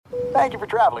Thank you for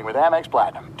traveling with Amex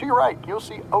Platinum. To your right, you'll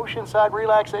see oceanside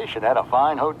relaxation at a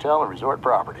fine hotel and resort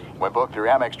property. When booked through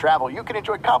Amex Travel, you can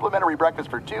enjoy complimentary breakfast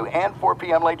for 2 and 4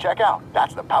 p.m. late checkout.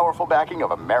 That's the powerful backing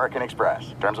of American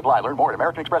Express. Terms apply. Learn more at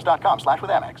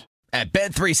americanexpress.com/withAmex. At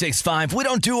Bet365, we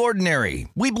don't do ordinary.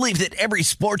 We believe that every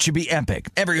sport should be epic.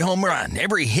 Every home run,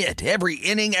 every hit, every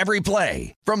inning, every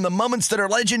play. From the moments that are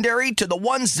legendary to the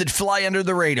ones that fly under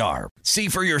the radar. See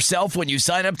for yourself when you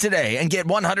sign up today and get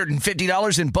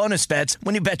 $150 in bonus bets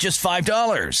when you bet just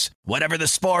 $5. Whatever the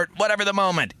sport, whatever the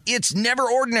moment, it's never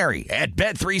ordinary at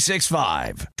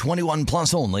Bet365. 21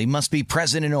 plus only. Must be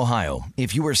present in Ohio.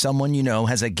 If you or someone you know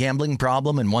has a gambling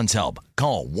problem and wants help,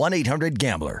 call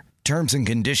 1-800-GAMBLER. Terms and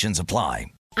conditions apply.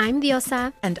 I'm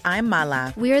Diosa. And I'm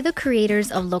Mala. We are the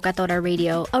creators of Locatora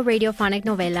Radio, a radiophonic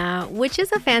novela, which is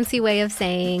a fancy way of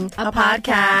saying a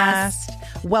podcast.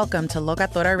 Welcome to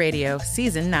Locatora Radio,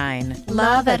 Season 9.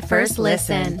 Love at first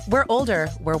listen. We're older,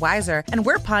 we're wiser, and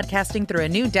we're podcasting through a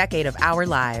new decade of our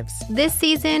lives. This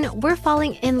season, we're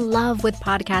falling in love with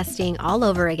podcasting all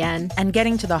over again. And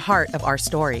getting to the heart of our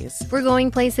stories. We're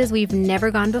going places we've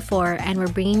never gone before, and we're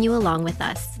bringing you along with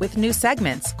us. With new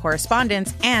segments,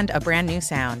 correspondence, and a brand new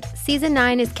sound. Season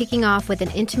 9 is kicking off with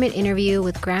an intimate interview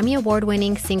with Grammy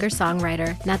Award-winning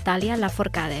singer-songwriter Natalia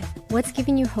Lafourcade. What's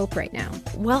giving you hope right now?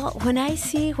 Well, when I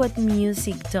see what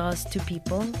music does to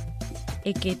people,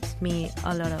 it gives me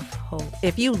a lot of hope.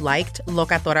 If you liked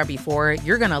Locatora before,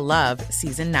 you're going to love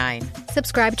Season 9.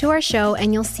 Subscribe to our show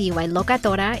and you'll see why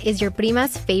Locatora is your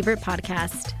prima's favorite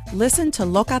podcast. Listen to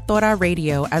Locatora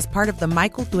Radio as part of the My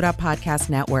Cultura Podcast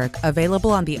Network,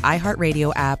 available on the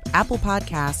iHeartRadio app, Apple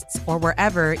Podcasts, or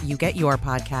wherever you get your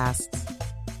podcasts.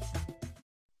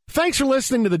 Thanks for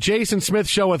listening to the Jason Smith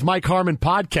Show with Mike Harmon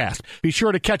podcast. Be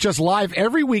sure to catch us live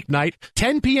every weeknight,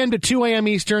 10 p.m. to 2 a.m.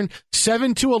 Eastern,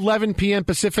 7 to 11 p.m.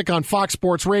 Pacific on Fox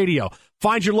Sports Radio.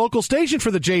 Find your local station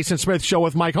for the Jason Smith Show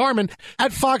with Mike Harmon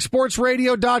at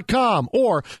foxsportsradio.com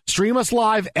or stream us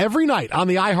live every night on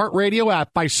the iHeartRadio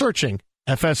app by searching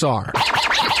FSR. Now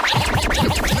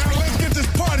let's get this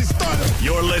party started.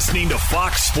 You're listening to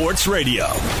Fox Sports Radio.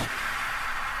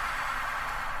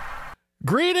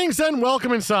 Greetings and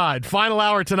welcome inside. Final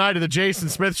hour tonight of the Jason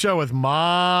Smith Show with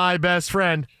my best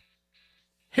friend.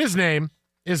 His name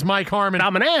is Mike Harmon.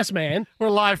 I'm an ass man.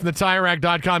 We're live from the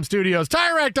TireRack.com studios.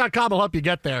 TireRack.com will help you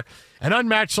get there. An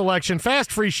unmatched selection,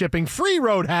 fast free shipping, free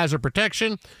road hazard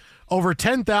protection. Over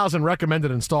 10,000 recommended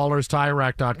installers.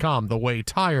 TireRack.com, the way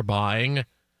tire buying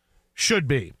should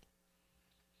be.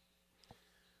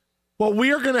 Well,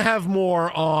 we are going to have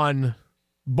more on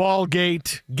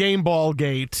Ballgate, Game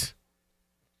Ballgate,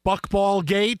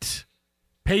 Buckballgate,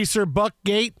 Pacer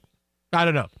Buckgate. I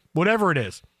don't know. Whatever it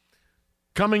is.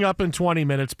 Coming up in 20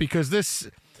 minutes, because this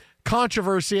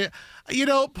controversy,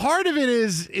 part of it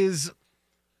is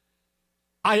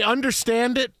I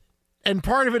understand it, and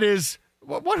part of it is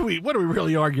what are we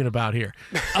really arguing about here?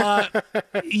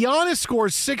 Giannis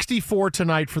scores 64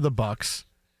 tonight for the Bucks,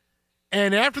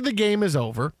 and after the game is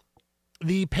over,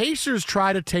 the Pacers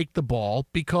try to take the ball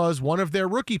because one of their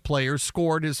rookie players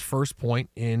scored his first point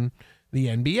in the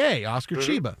NBA, Oscar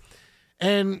Chiba.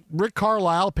 And Rick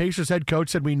Carlisle, Pacers head coach,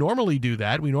 said, we normally do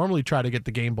that. We normally try to get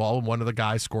the game ball when one of the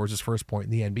guys scores his first point in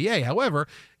the NBA. However,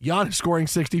 Giannis scoring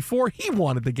 64, he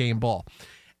wanted the game ball.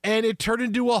 And it turned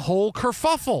into a whole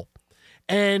kerfuffle.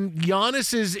 And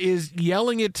Giannis is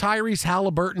yelling at Tyrese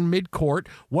Halliburton midcourt.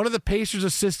 One of the Pacers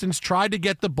assistants tried to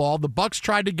get the ball. The Bucks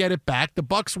tried to get it back. The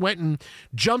Bucks went and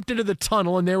jumped into the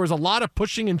tunnel, and there was a lot of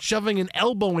pushing and shoving and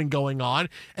elbowing going on,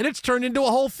 and it's turned into a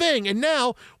whole thing. And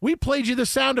now, we played you the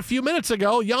sound a few minutes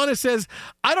ago. Giannis says,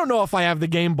 I don't know if I have the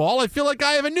game ball. I feel like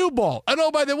I have a new ball. And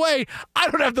oh, by the way, I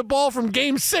don't have the ball from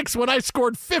Game 6 when I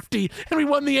scored 50 and we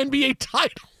won the NBA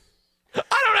title.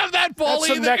 I don't have that ball That's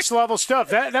either. some next level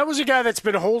stuff. That was a guy that's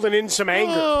been holding in some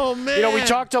anger. Oh, man. We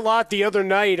talked a lot the other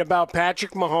night about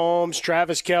Patrick Mahomes,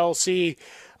 Travis Kelce,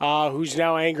 who's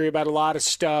now angry about a lot of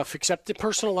stuff, except the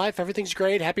personal life. Everything's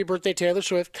great. Happy birthday, Taylor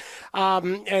Swift.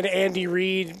 And Andy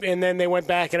Reid. And then they went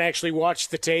back and actually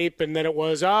watched the tape. And then it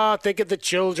was, think of the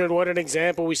children. What an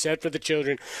example we set for the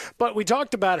children. But we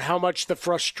talked about how much the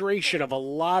frustration of a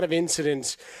lot of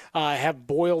incidents have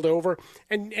boiled over.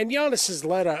 And Giannis has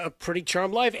led a pretty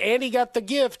charmed life. And he got the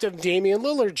gift of Damian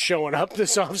Lillard showing up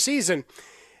this offseason.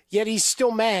 Yet he's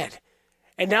still mad.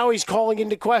 And now he's calling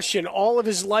into question all of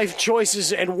his life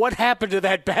choices and what happened to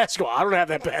that basketball. I don't have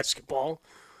that basketball.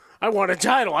 I want a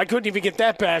title. I couldn't even get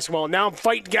that basketball. Now I'm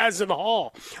fighting guys in the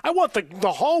hall. I want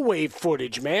the hallway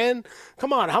footage, man.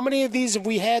 Come on. How many of these have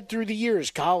we had through the years?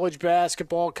 College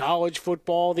basketball, college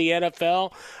football, the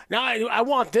NFL. Now I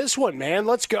want this one, man.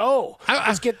 Let's go.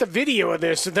 Let's get the video of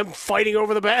this and them fighting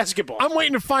over the basketball. I'm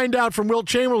waiting to find out from Wilt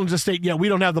Chamberlain's estate. Yeah, we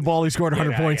don't have the ball he scored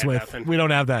 100 points with. Nothing. We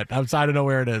don't have that. I don't know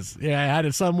where it is. Yeah, I had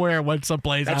it somewhere, went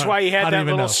someplace. That's why he had that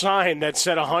little sign that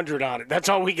said 100 on it. That's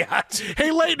all we got. Hey,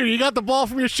 Leitner, you got the ball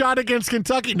from your shot against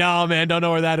Kentucky? No, man, don't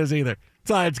know where that is either.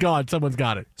 It's gone. Someone's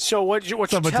got it. So what you're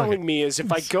telling me is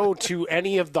if I go to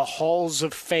any of the halls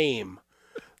of fame,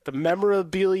 the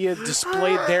memorabilia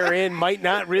displayed therein might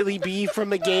not really be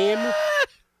from a game?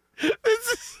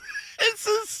 This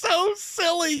is so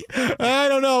silly. I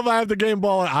don't know if I have the game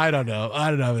ball. I don't know.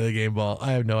 I don't have the game ball.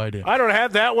 I have no idea. I don't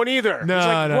have that one either. No, it's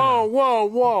like, no,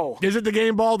 whoa. Is it the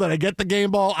game ball? Did I get the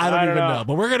game ball? I don't even know.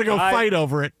 But we're going to go fight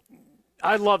over it.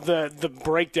 I love the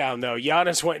breakdown, though.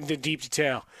 Giannis went into deep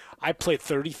detail. I play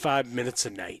 35 minutes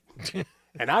a night.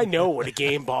 And I know what a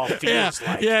game ball feels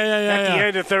like. Yeah. At the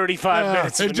end of 35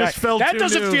 minutes of the night. That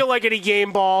doesn't feel like any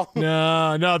game ball.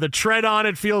 No. The tread on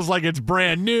it feels like it's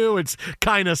brand new. It's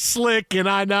kind of slick.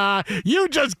 And you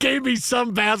just gave me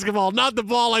some basketball, not the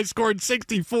ball I scored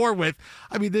 64 with.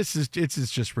 I mean, it's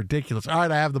just ridiculous. All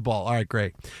right, I have the ball. All right,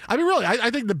 great. I mean, really,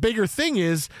 I think the bigger thing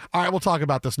is, all right, we'll talk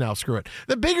about this now. Screw it.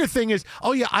 The bigger thing is,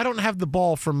 oh, yeah, I don't have the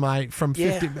ball from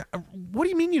 50. What do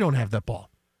you mean you don't have that ball?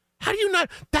 How do you not?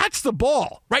 That's the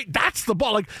ball, right? That's the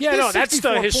ball. That's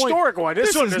the historic one.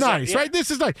 This one is nice, right?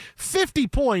 This is nice. 50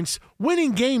 points,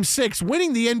 winning Game 6,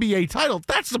 winning the NBA title.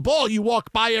 That's the ball you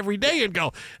walk by every day and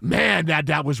go, man,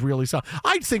 that was really something.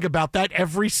 I'd think about that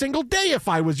every single day if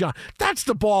I was young. That's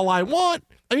the ball I want.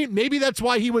 I mean, maybe that's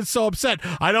why he was so upset.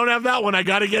 I don't have that one. I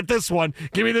got to get this one.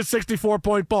 Give me the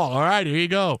 64-point ball. All right, here you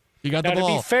go. You got the ball.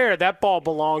 To be fair, that ball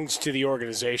belongs to the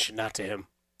organization, not to him.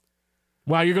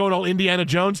 Wow, you're going all Indiana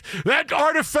Jones? That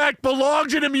artifact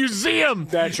belongs in a museum.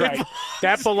 That's right.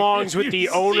 That belongs with the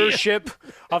ownership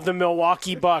of the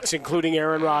Milwaukee Bucks, including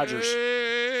Aaron Rodgers.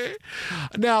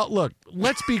 Now, look,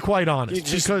 let's be quite honest.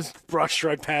 You just brushed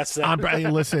right past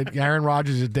that. Listen, Aaron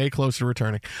Rodgers is a day closer to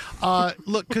returning.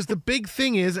 Look, because the big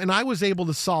thing is, and I was able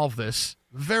to solve this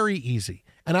very easy,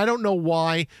 and I don't know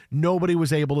why nobody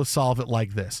was able to solve it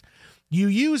like this. You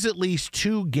use at least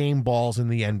 2 game balls in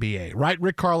the NBA, right?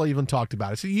 Rick Carlisle even talked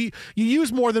about it. So you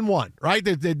use more than one, right?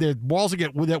 The balls that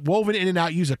get woven in and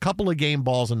out, use a couple of game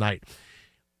balls a night.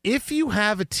 If you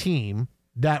have a team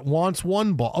that wants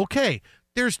 1 ball, okay,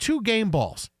 there's 2 game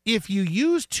balls. If you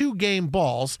use 2 game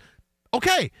balls,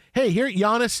 okay, hey, here,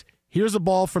 Giannis, here's a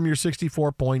ball from your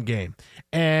 64-point game.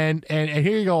 And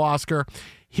here you go, Oscar.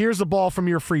 Here's a ball from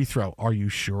your free throw. Are you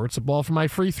sure it's a ball from my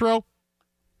free throw?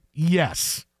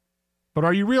 Yes. But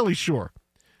are you really sure?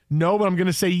 No, but I'm going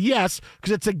to say yes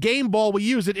because it's a game ball. We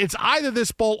use it. It's either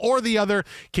this ball or the other.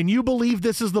 Can you believe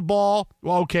this is the ball?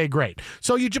 Well, okay, great.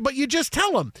 So you just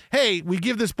tell them, hey, we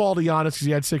give this ball to Giannis because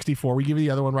he had 64. We give you the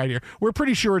other one right here. We're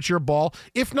pretty sure it's your ball.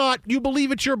 If not, you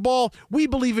believe it's your ball. We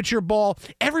believe it's your ball.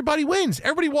 Everybody wins.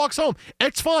 Everybody walks home.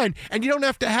 It's fine. And you don't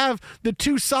have to have the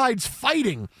 2 sides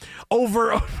fighting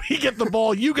over, we get the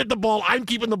ball, you get the ball, I'm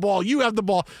keeping the ball, you have the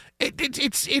ball.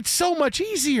 It's so much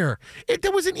easier.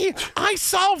 I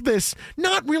solved this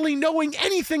not really knowing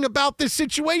anything about this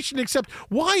situation except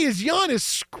why is Giannis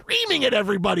screaming at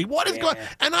everybody? What is going on?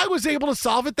 And I was able to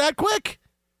solve it that quick.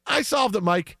 I solved it,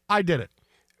 Mike. I did it.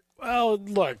 Well,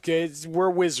 look,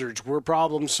 we're wizards. We're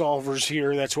problem solvers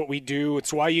here. That's what we do.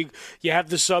 It's why you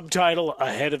have the subtitle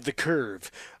Ahead of the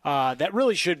Curve. That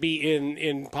really should be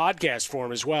in podcast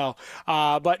form as well.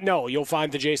 But no, you'll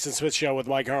find the Jason Smith Show with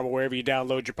Mike Harmon wherever you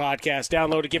download your podcast.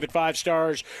 Download it, give it 5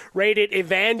 stars, rate it,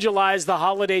 evangelize. The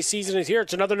holiday season is here.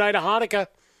 It's another night of Hanukkah.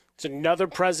 It's another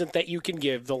present that you can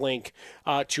give. The link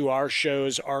to our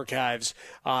show's archives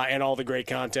and all the great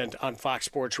content on Fox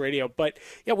Sports Radio. But,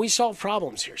 yeah, we solve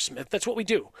problems here, Smith. That's what we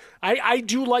do. I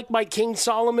do like my King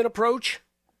Solomon approach.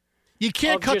 You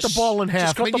can't cut the ball in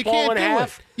half. You can't do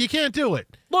it. You can't do it.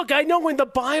 Look, I know when the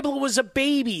Bible was a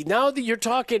baby. Now that you're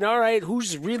talking, all right,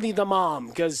 who's really the mom?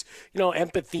 Because,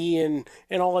 empathy and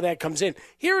all of that comes in.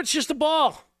 Here it's just a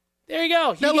ball. There you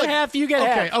go. You get half, you get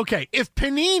half. Okay. If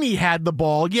Panini had the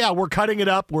ball, yeah, we're cutting it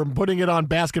up. We're putting it on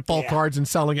basketball cards and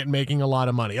selling it and making a lot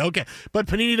of money. Okay. But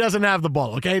Panini doesn't have the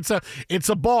ball, okay? It's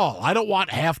a ball. I don't want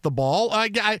half the ball.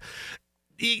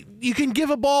 You can give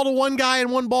a ball to one guy and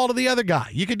one ball to the other guy.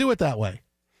 You can do it that way.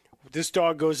 This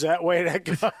dog goes that way. That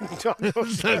dog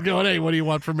goes that going, hey, what do you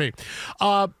want from me?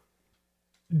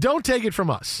 Don't take it from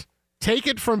us. Take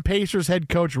it from Pacers head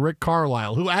coach Rick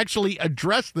Carlisle, who actually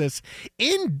addressed this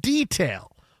in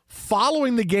detail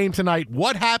following the game tonight,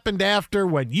 what happened after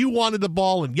when you wanted the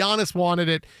ball and Giannis wanted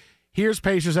it. Here's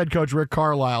Pacers head coach Rick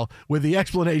Carlisle with the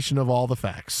explanation of all the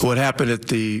facts. What happened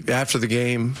after the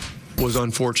game was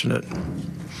unfortunate.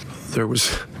 There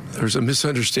was a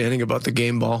misunderstanding about the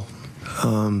game ball.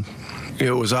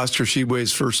 It was Oscar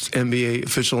Tshiebwe's first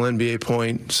official NBA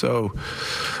point, so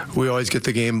we always get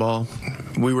the game ball.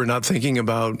 We were not thinking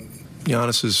about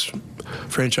Giannis's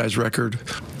franchise record,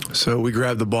 so we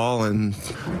grabbed the ball, and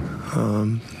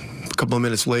a couple of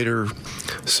minutes later,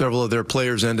 several of their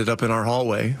players ended up in our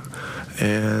hallway,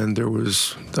 and there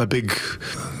was a big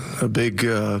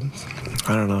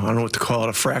I don't know what to call it,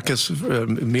 a fracas,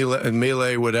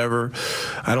 melee, whatever.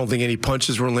 I don't think any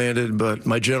punches were landed, but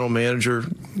my general manager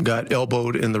got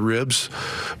elbowed in the ribs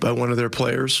by one of their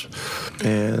players.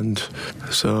 And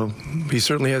so he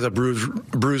certainly has a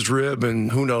bruised rib,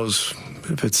 and who knows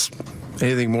if it's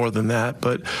anything more than that.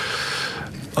 But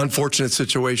unfortunate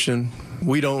situation.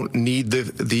 We don't need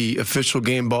the official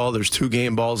game ball. There's 2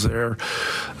 game balls there.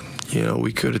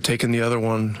 We could have taken the other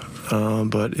one,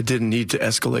 but it didn't need to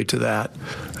escalate to that.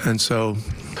 And so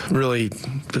really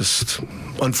just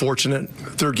unfortunate.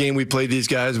 3rd game we played these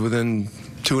guys within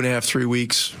 2.5, 3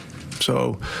 weeks.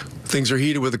 So things are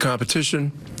heated with the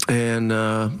competition, and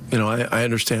I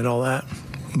understand all that.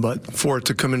 But for it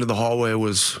to come into the hallway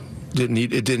didn't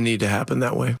need to happen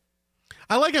that way.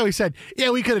 I like how he said, yeah,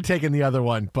 we could have taken the other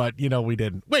one, but, we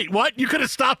didn't. Wait, what? You could have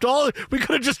stopped we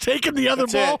could have just taken the other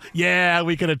ball? Yeah,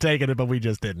 we could have taken it, but we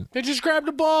just didn't. They just grabbed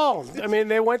a ball. I mean,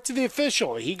 they went to the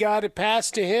official. He got it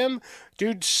passed to him.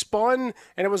 Dude spun,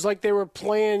 and it was like they were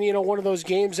playing, one of those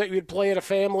games that you'd play at a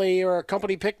family or a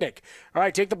company picnic. All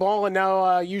right, take the ball, and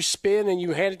now you spin, and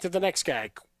you hand it to the next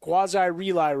guy.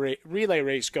 Quasi-relay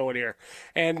race going here.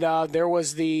 And there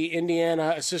was the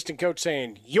Indiana assistant coach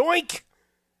saying, yoink!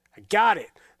 I got it.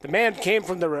 The man came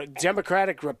from the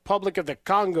Democratic Republic of the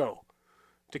Congo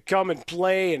to come and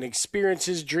play and experience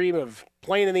his dream of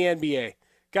playing in the NBA.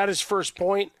 Got his first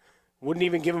point, wouldn't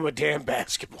even give him a damn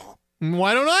basketball.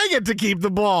 Why don't I get to keep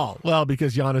the ball? Well,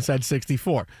 because Giannis had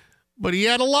 64. But he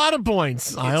had a lot of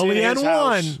points. I only had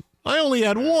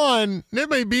one. It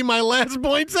may be my last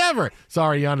points ever.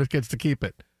 Sorry, Giannis gets to keep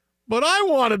it. But I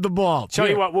wanted the ball. Tell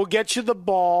you what, we'll get you the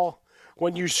ball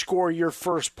when you score your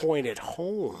first point at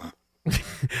home.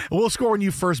 We'll score when you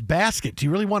first basket. Do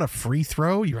you really want a free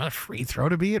throw? You want a free throw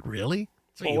to be it? Really?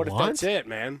 What if that's it,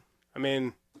 man? I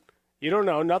mean, you don't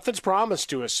know. Nothing's promised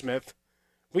to us, Smith.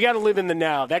 We got to live in the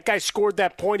now. That guy scored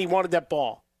that point. He wanted that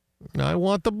ball. I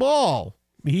want the ball.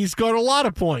 He's got a lot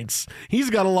of points. He's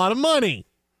got a lot of money.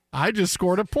 I just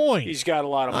scored a point. He's got a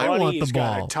lot of money. I want the He's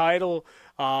ball. Got a title.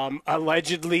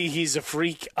 Allegedly, he's a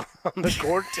freak on the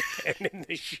court and in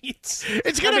the sheets.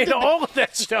 All of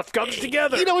that stuff comes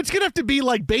together. It's going to have to be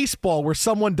like baseball where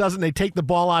someone doesn't, they take the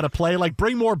ball out of play. Like,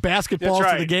 bring more basketballs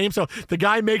to the game. So the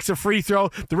guy makes a free throw,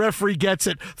 the referee gets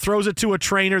it, throws it to a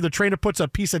trainer, the trainer puts a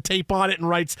piece of tape on it and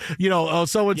writes,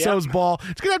 so-and-so's ball.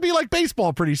 It's going to be like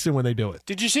baseball pretty soon when they do it.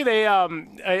 Did you see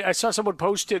I saw someone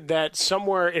posted that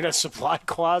somewhere in a supply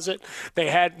closet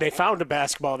they found a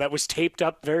basketball that was taped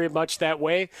up very much that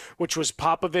way, which was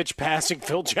Popovich passing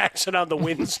Phil Jackson on the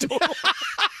windstool.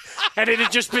 And it had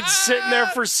just been sitting there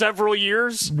for several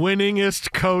years.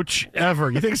 Winningest coach ever.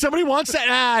 You think somebody wants that?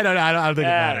 I don't think it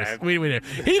matters.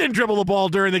 He didn't dribble the ball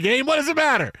during the game. What does it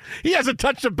matter? He hasn't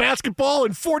touched a basketball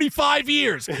in 45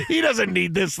 years. He doesn't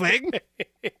need this thing.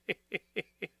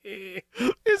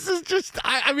 This is just,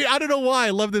 I don't know why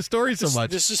I love this story so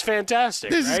much. This is fantastic.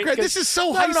 This is great. This is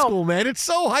so high school, man. It's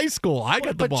so high school. I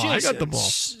got the ball. Jason, I got the ball.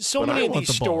 So many of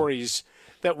these stories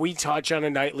that we touch on a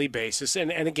nightly basis,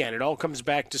 and again, it all comes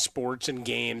back to sports and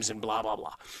games and blah, blah,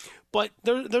 blah. But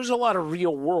there's a lot of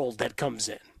real world that comes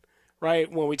in,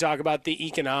 right? When we talk about the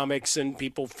economics and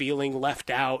people feeling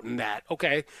left out and that,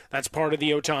 okay, that's part of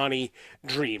the Ohtani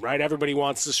dream, right? Everybody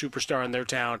wants the superstar in their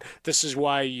town. This is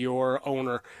why your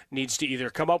owner needs to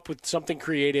either come up with something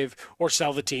creative or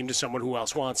sell the team to someone who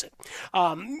else wants it.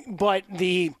 But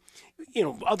the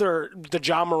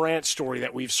Ja Morant story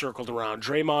that we've circled around,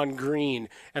 Draymond Green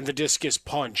and the discus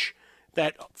punch,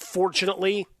 that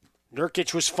fortunately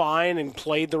Nurkic was fine and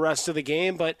played the rest of the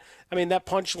game, but that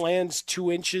punch lands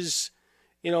 2 inches,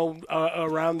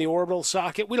 around the orbital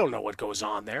socket. We don't know what goes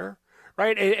on there,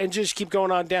 right? And just keep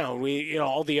going on down. We,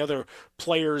 all the other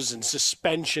players and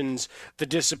suspensions, the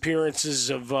disappearances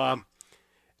of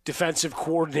defensive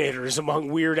coordinators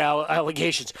among weird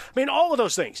allegations. All of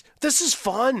those things. This is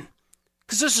fun.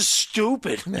 Because this is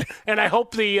stupid. And I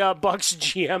hope the Bucks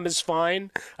GM is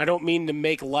fine. I don't mean to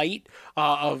make light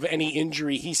of any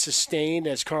injury he sustained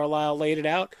as Carlisle laid it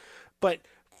out. But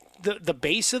the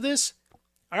base of this,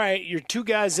 all right, you're two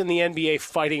guys in the NBA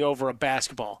fighting over a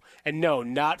basketball. And no,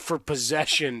 not for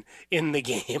possession in the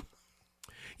game.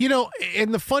 You know,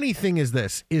 and the funny thing is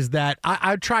this, is that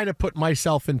I try to put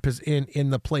myself in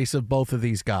the place of both of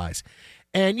these guys.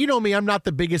 And you know me, I'm not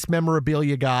the biggest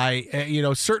memorabilia guy.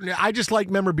 Certainly, I just like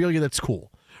memorabilia that's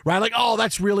cool. Right? Like, oh,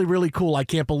 that's really, really cool. I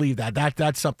can't believe that.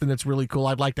 That's something that's really cool.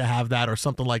 I'd like to have that or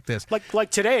something like this. Like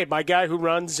today, my guy who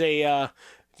runs he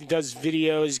does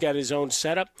videos, he's got his own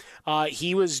setup.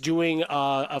 He was doing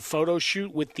a photo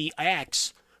shoot with the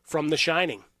axe from The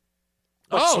Shining.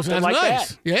 Oh, that's like nice.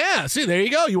 That. Yeah, see, there you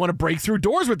go. You want to break through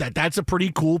doors with that. That's a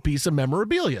pretty cool piece of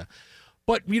memorabilia.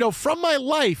 But, from my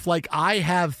life, like, I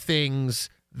have things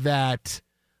that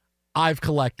I've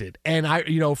collected. And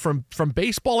from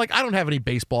baseball, like, I don't have any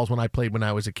baseballs when I played when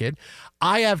I was a kid.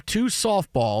 I have 2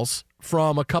 softballs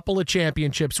from a couple of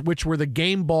championships, which were the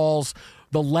game balls,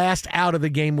 the last out of the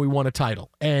game we won a title.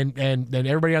 And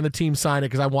everybody on the team signed it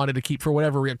because I wanted to keep, for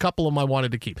whatever reason, a couple of them I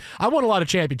wanted to keep. I won a lot of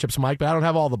championships, Mike, but I don't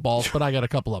have all the balls, but I got a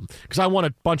couple of them because I won a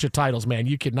bunch of titles, man.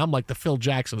 You kidding? I'm like the Phil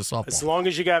Jackson of softball. As long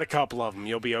as you got a couple of them,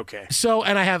 you'll be okay. So,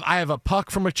 and I have a puck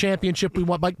from a championship we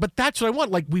won, but that's what I want.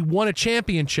 Like, we won a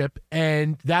championship,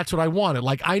 and that's what I wanted.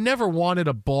 Like, I never wanted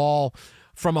a ball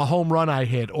from a home run I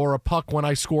hit or a puck when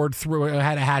I scored through, I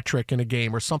had a hat trick in a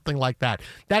game or something like that.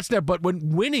 That's there. But when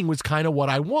winning was kind of what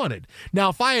I wanted. Now,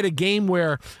 if I had a game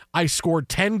where I scored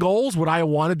 10 goals, would I have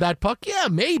wanted that puck? Yeah,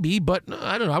 maybe, but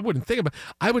I don't know. I wouldn't think about.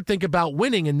 I would think about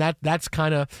winning, and that's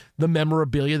kind of the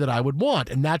memorabilia that I would want,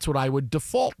 and that's what I would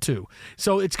default to.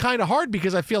 So it's kind of hard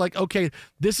because I feel like, okay,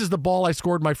 this is the ball I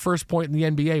scored my first point in the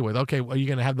NBA with. Okay, well, are you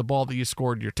going to have the ball that you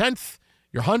scored your 10th?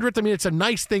 Your 100th? I mean, it's a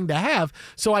nice thing to have.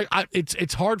 So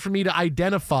it's hard for me to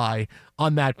identify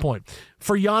on that point.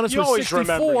 For Giannis, you always 64,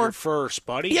 remember your first,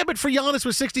 buddy. Yeah, but for Giannis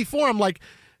with 64, I'm like,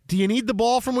 do you need the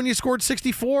ball from when you scored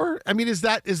 64? I mean, is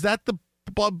that the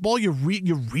ball you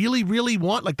really, really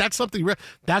want? Like, that's something.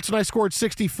 That's when I scored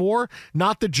 64,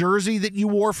 not the jersey that you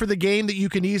wore for the game that you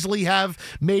can easily have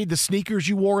made, the sneakers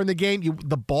you wore in the game,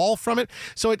 the ball from it.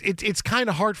 So it's kind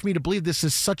of hard for me to believe this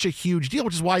is such a huge deal,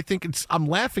 which is why I think I'm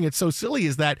laughing. It's so silly.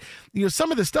 Is that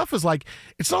some of the stuff is like,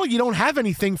 it's not like you don't have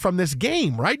anything from this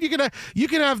game, right? You can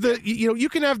have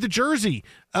the jersey.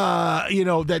 That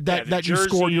jersey, you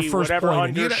scored your first whatever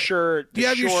point. Undershirt, you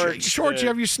have your shorts, you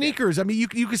have your sneakers. I mean, you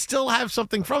can still have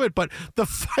something from it, but the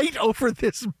fight over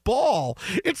this ball,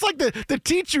 it's like the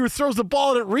teacher who throws the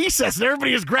ball in at recess and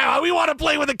everybody is grabbing. Oh, we want to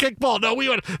play with a kickball. No,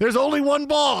 there's only one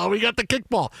ball. We got the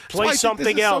kickball. Play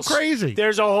something else. So crazy.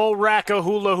 There's a whole rack of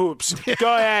hula hoops.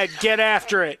 Go ahead, get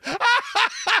after it.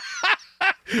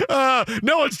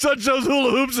 No one's touched those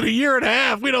hula hoops in a year and a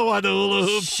half. We don't want the hula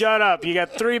hoops. Shut up. You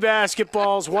got 3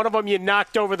 basketballs. One of them you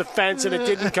knocked over the fence and it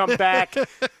didn't come back.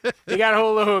 You got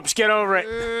hula hoops. Get over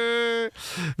it.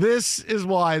 This is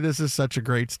why this is such a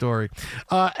great story.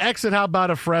 Exit How About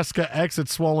a Fresca, exit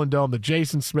Swollen Dome, the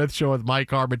Jason Smith Show with Mike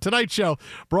Harmon. Tonight's show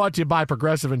brought to you by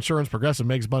Progressive Insurance. Progressive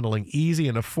makes bundling easy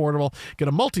and affordable. Get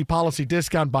a multi-policy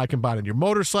discount by combining your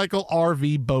motorcycle,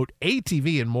 RV, boat,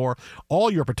 ATV, and more.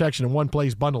 All your protection in one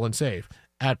place. Bundle and save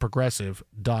at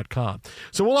Progressive.com.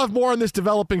 So we'll have more on this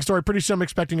developing story. Pretty soon I'm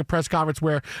expecting a press conference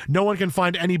where no one can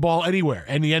find any ball anywhere,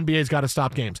 and the NBA's got to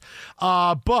stop games.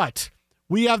 But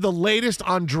we have the latest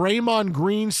on Draymond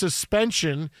Green's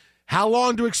suspension. How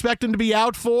long to expect him to be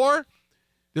out for?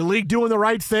 The league doing the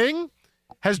right thing?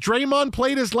 Has Draymond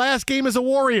played his last game as a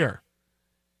Warrior?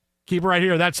 Keep it right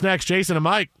here. That's next. Jason and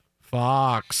Mike,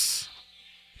 Fox.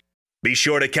 Be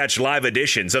sure to catch live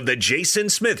editions of The Jason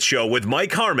Smith Show with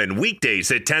Mike Harmon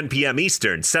weekdays at 10 p.m.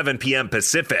 Eastern, 7 p.m.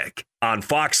 Pacific on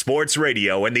Fox Sports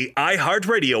Radio and the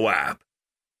iHeartRadio app.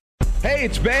 Hey,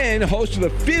 it's Ben, host of the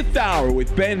Fifth Hour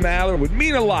with Ben Maller. It would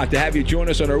mean a lot to have you join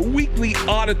us on our weekly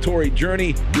auditory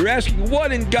journey. You're asking,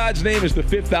 what in God's name is the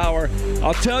Fifth Hour?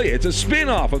 I'll tell you, it's a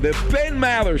spin-off of the Ben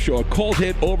Maller Show, a cult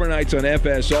hit overnights on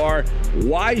FSR.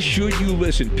 Why should you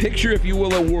listen? Picture, if you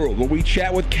will, a world where we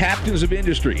chat with captains of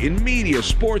industry in media,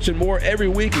 sports, and more every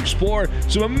week. Explore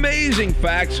some amazing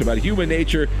facts about human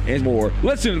nature and more.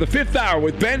 Listen to the Fifth Hour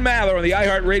with Ben Maller on the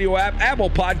iHeartRadio app, Apple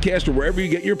Podcast, or wherever you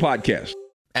get your podcasts.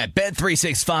 At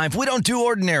Bet365, we don't do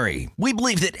ordinary. We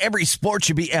believe that every sport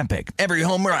should be epic. Every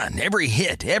home run, every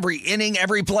hit, every inning,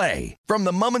 every play. From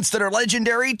the moments that are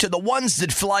legendary to the ones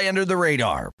that fly under the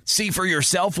radar. See for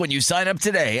yourself when you sign up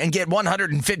today and get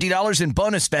 $150 in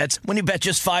bonus bets when you bet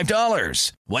just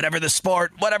 $5. Whatever the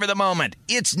sport, whatever the moment,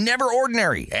 it's never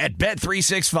ordinary at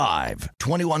Bet365.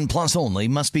 21 plus only.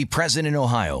 Must be present in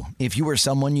Ohio. If you or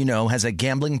someone you know has a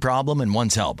gambling problem and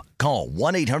wants help, call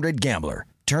 1-800-GAMBLER.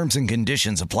 Terms and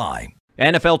conditions apply.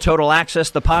 NFL Total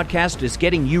Access, the podcast, is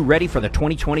getting you ready for the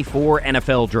 2024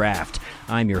 NFL Draft.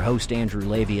 I'm your host, Andrew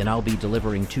Levy, and I'll be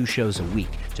delivering 2 shows a week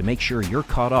to make sure you're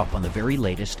caught up on the very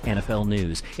latest NFL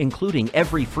news, including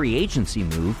every free agency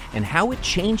move and how it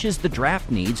changes the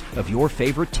draft needs of your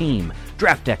favorite team.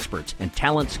 Draft experts and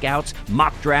talent scouts,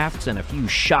 mock drafts, and a few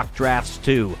shock drafts,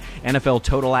 too. NFL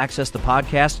Total Access, the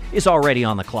podcast, is already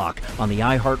on the clock on the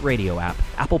iHeartRadio app,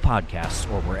 Apple Podcasts,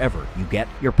 or wherever you get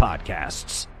your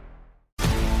podcasts.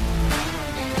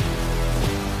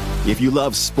 If you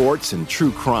love sports and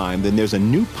true crime, then there's a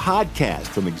new podcast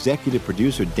from executive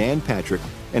producer Dan Patrick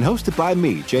and hosted by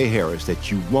me, Jay Harris,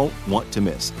 that you won't want to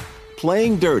miss.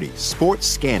 Playing Dirty: Sports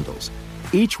Scandals.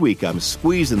 Each week, I'm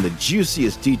squeezing the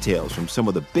juiciest details from some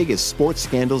of the biggest sports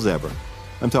scandals ever.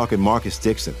 I'm talking Marcus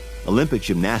Dixon, Olympic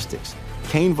gymnastics,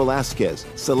 Cain Velasquez,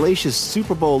 salacious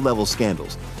Super Bowl-level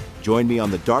scandals. Join me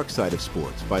on the dark side of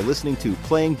sports by listening to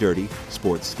Playing Dirty: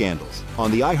 Sports Scandals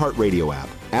on the iHeartRadio app,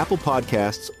 Apple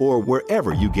Podcasts, or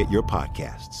wherever you get your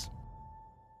podcasts.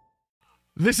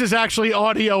 This is actually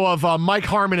audio of Mike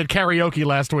Harmon at karaoke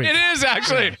last week. It is,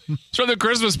 actually. It's from the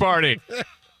Christmas party.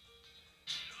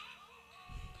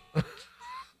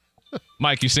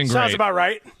 Mike, you sing great. Sounds about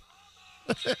right.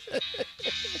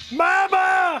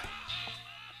 Mama!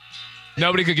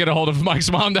 Nobody could get a hold of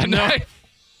Mike's mom that night.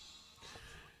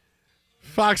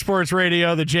 Fox Sports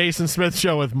Radio, the Jason Smith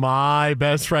Show with my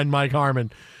best friend, Mike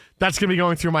Harmon. That's going to be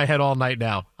going through my head all night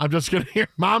now. I'm just going to hear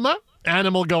mama,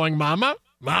 animal going mama,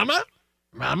 mama,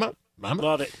 mama, mama.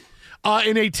 Love it.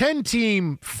 In a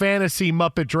 10-team fantasy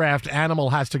Muppet draft,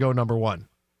 animal has to go number 1,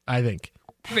 I think.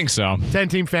 I think so.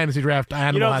 10-team fantasy draft,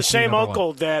 animal You know, the has to go same number uncle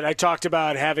 1. that I talked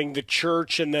about having the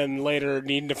church and then later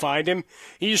needing to find him,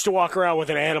 he used to walk around with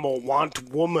an animal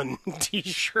want woman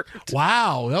t-shirt.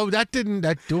 Wow. Oh, that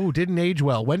didn't age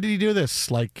well. When did he do this?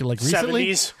 Like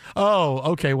recently? 70s.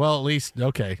 Oh, okay. Well, at least,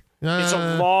 okay. It's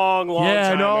a long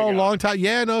time ago. long time.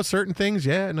 Yeah, no, certain things.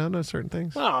 Yeah, no, certain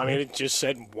things. Well, I mean, it just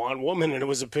said want woman, and it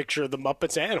was a picture of the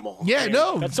Muppets animal. Yeah,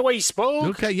 no. That's the way he spoke.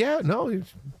 Okay, yeah, no.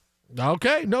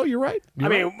 Okay, no, you're right. I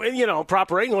mean, you know,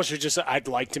 proper English is just, I'd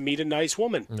like to meet a nice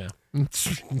woman. Yeah.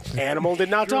 Animal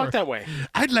did not talk that way.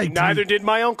 Neither did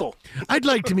my uncle. I'd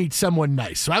like to meet someone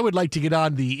nice, so I would like to get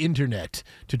on the internet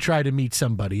to try to meet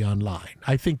somebody online.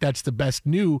 I think that's the best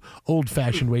new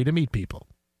old-fashioned way to meet people.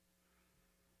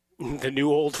 The new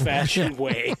old-fashioned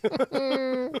way.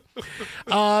 The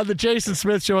Jason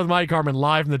Smith Show with Mike Harmon,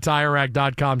 live from the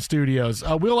TireRack.com studios.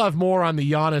 We'll have more on the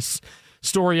Giannis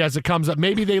story as it comes up.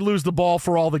 Maybe they lose the ball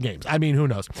for all the games. I mean, who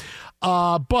knows?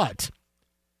 But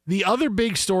the other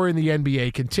big story in the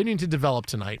NBA continuing to develop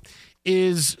tonight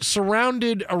is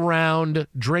surrounded around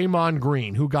Draymond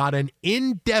Green, who got an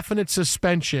indefinite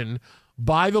suspension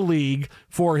by the league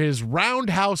for his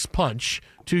roundhouse punch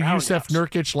to Yusuf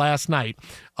Nurkic last night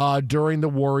during the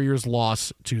Warriors'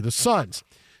 loss to the Suns.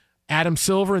 Adam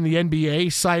Silver in the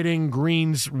NBA citing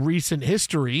Green's recent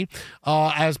history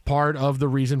as part of the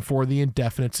reason for the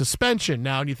indefinite suspension.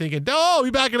 Now, you're thinking, oh,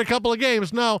 he's back in a couple of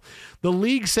games. No, the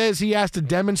league says he has to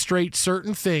demonstrate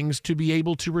certain things to be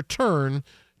able to return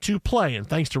to play. And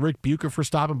thanks to Rick Bucher for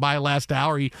stopping by last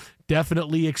hour. He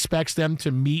definitely expects them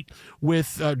to meet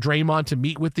with Draymond, to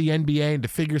meet with the NBA and to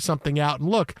figure something out. And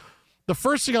look, the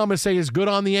first thing I'm going to say is good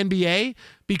on the NBA,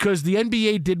 because the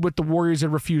NBA did what the Warriors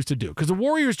had refused to do. Because the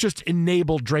Warriors just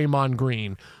enabled Draymond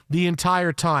Green the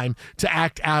entire time to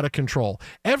act out of control.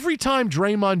 Every time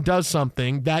Draymond does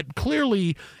something that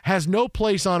clearly has no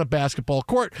place on a basketball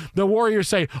court, the Warriors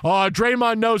say, oh,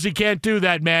 Draymond knows he can't do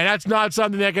that, man. That's not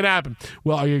something that can happen.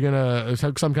 Well, are you going to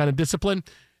have some kind of discipline?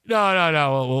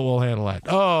 No, we'll handle that.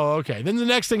 Oh, okay. Then the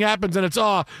next thing happens, and it's,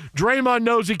 Draymond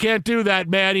knows he can't do that,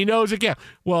 man. He knows he can't.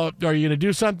 Well, are you going to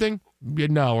do something?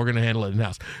 No, we're going to handle it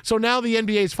in-house. So now the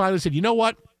NBA's finally said, you know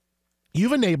what?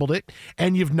 You've enabled it,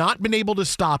 and you've not been able to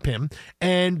stop him,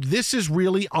 and this is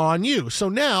really on you. So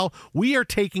now we are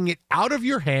taking it out of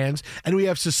your hands, and we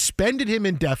have suspended him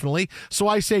indefinitely. So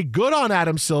I say good on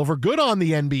Adam Silver, good on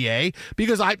the NBA,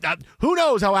 because who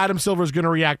knows how Adam Silver is going to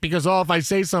react, because, if I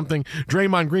say something,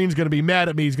 Draymond Green's going to be mad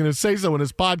at me. He's going to say so in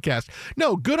his podcast.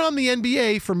 No, good on the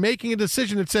NBA for making a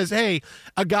decision that says, hey,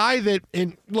 a guy that,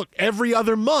 every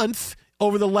other month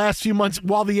over the last few months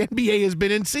while the NBA has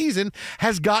been in season,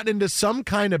 has gotten into some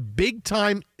kind of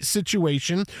big-time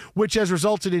situation, which has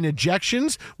resulted in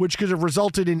ejections, which could have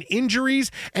resulted in injuries,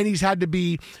 and he's had to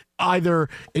be either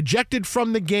ejected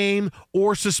from the game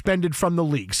or suspended from the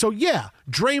league. So, yeah,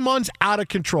 Draymond's out of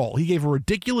control. He gave a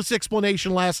ridiculous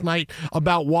explanation last night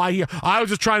about why I was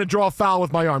just trying to draw a foul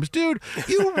with my arms. Dude,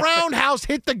 you roundhouse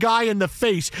hit the guy in the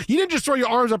face. You didn't just throw your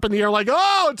arms up in the air like,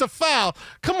 oh, it's a foul.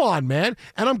 Come on, man.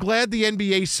 And I'm glad the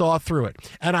NBA saw through it.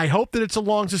 And I hope that it's a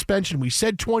long suspension. We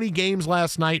said 20 games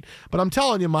last night, but I'm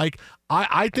telling you, Mike,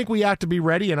 I think we have to be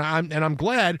ready, and I'm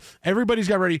glad everybody's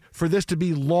got ready for this to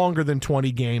be longer than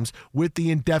 20 games with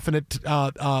the indefinite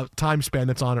time span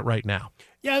that's on it right now.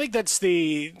 Yeah, I think that's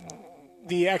the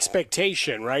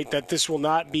expectation, right? That this will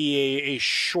not be a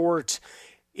short,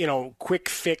 quick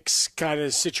fix kind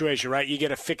of situation, right? You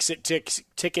get a fix-it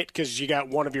ticket because you got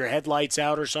one of your headlights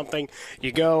out or something.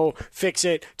 You go, fix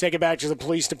it, take it back to the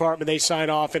police department. They sign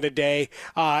off in a day,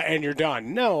 and you're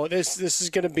done. No, this is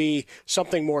going to be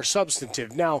something more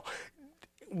substantive. Now,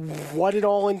 what it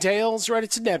all entails, right?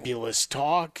 It's nebulous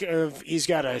talk of he's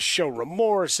got to show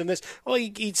remorse and this. Well,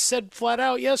 he said flat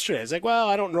out yesterday. It's like, well,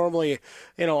 I don't normally,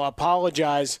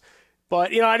 apologize.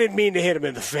 But, I didn't mean to hit him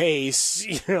in the face,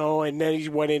 and then he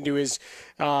went into his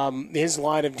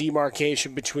line of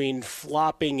demarcation between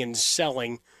flopping and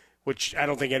selling, which I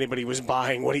don't think anybody was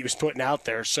buying what he was putting out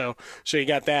there. So you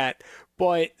got that.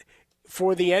 But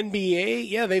for the NBA,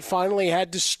 yeah, they finally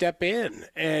had to step in.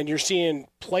 And you're seeing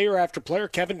player after player,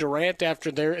 Kevin Durant after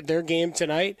their game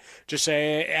tonight, just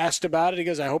asked about it. He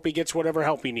goes, I hope he gets whatever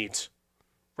help he needs,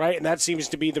 right? And that seems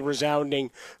to be the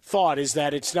resounding thought, is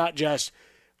that it's not just,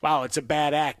 wow, it's a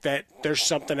bad act, that there's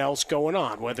something else going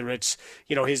on, whether it's,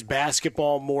 his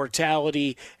basketball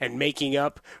mortality and making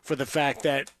up for the fact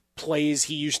that plays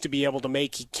he used to be able to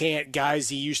make, he can't, guys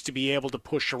he used to be able to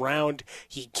push around,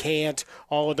 he can't,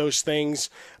 all of those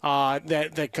things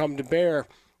that come to bear.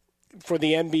 For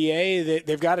the NBA,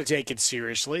 they've got to take it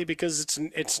seriously because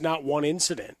it's not one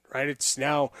incident, right? It's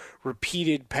now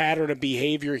repeated pattern of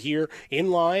behavior here in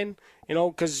line,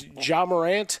 because Ja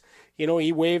Morant,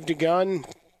 he waved a gun,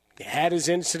 had his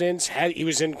incidents, he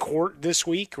was in court this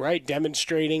week, right,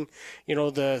 demonstrating,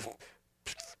 the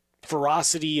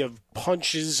ferocity of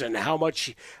punches and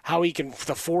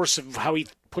the force of how he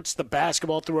puts the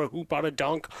basketball through a hoop on a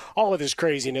dunk, all of this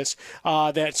craziness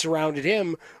that surrounded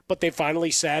him. But they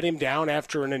finally sat him down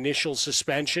after an initial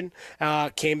suspension,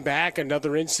 came back,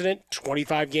 another incident,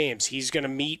 25 games. He's going to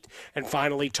meet and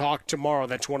finally talk tomorrow.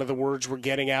 That's one of the words we're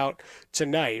getting out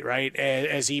tonight, right,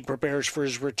 as he prepares for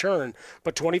his return.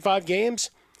 But 25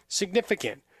 games,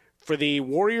 significant. For the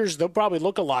Warriors, they'll probably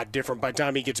look a lot different by the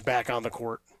time he gets back on the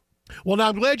court. Well, now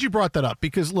I'm glad you brought that up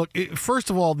because, look, first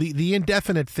of all, the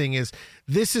indefinite thing is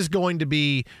this is going to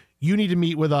be you need to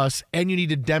meet with us and you need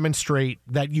to demonstrate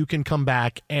that you can come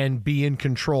back and be in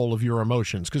control of your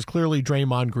emotions because clearly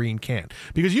Draymond Green can't.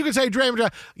 Because you can say,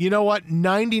 Draymond, you know what,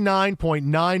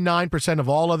 99.99% of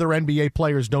all other NBA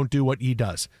players don't do what he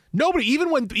does. Nobody, even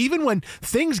when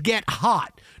things get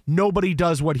hot, nobody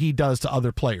does what he does to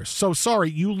other players. So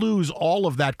sorry, you lose all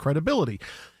of that credibility.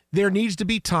 There needs to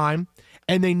be time.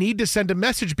 And they need to send a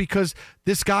message because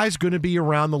this guy's going to be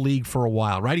around the league for a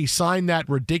while, right? He signed that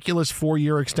ridiculous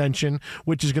 4-year extension,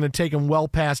 which is going to take him well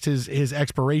past his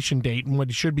expiration date and what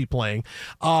he should be playing.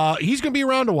 He's going to be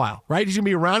around a while, right? He's going to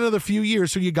be around another few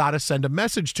years, so you got to send a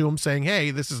message to him saying,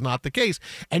 hey, this is not the case.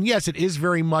 And yes, it is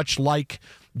very much like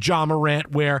Ja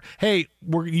Morant where, hey,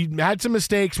 you had some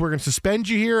mistakes. We're going to suspend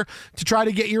you here to try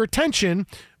to get your attention,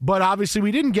 but obviously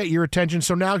we didn't get your attention,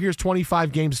 so now here's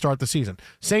 25 games to start the season.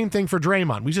 Same thing for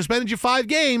Draymond. We suspended you 5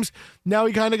 games. Now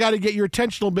we kind of got to get your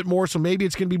attention a little bit more, so maybe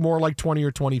it's going to be more like 20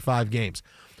 or 25 games.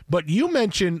 But you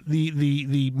mentioned the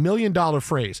 $1 million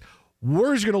phrase.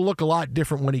 Warriors going to look a lot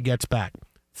different when he gets back.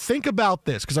 Think about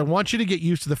this, because I want you to get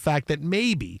used to the fact that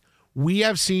maybe we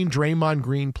have seen Draymond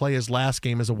Green play his last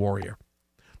game as a Warrior.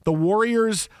 The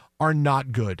Warriors are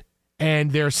not good,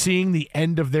 and they're seeing the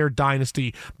end of their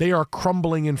dynasty. They are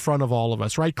crumbling in front of all of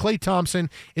us, right? Klay Thompson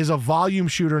is a volume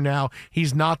shooter now.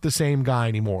 He's not the same guy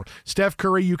anymore. Steph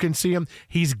Curry, you can see him.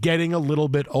 He's getting a little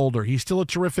bit older. He's still a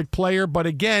terrific player, but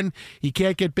again, he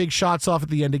can't get big shots off at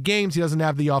the end of games. He doesn't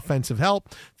have the offensive help.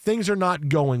 Things are not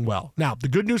going well. Now, the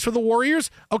good news for the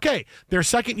Warriors, okay, their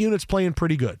second unit's playing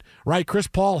pretty good, right? Chris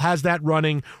Paul has that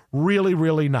running really,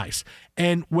 really nice.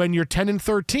 And when you're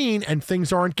 10-13 and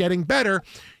things aren't getting better,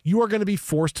 you are going to be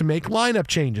forced to make lineup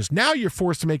changes. Now you're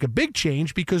forced to make a big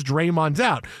change because Draymond's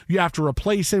out. You have to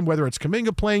replace him, whether it's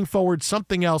Kuminga playing forward,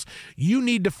 something else. You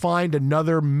need to find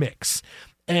another mix.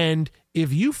 And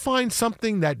if you find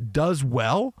something that does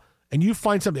well, and you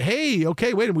find something, hey,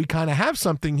 okay, wait, we kind of have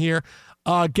something here.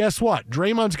 Guess what?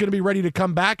 Draymond's going to be ready to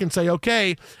come back and say,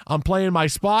 okay, I'm playing my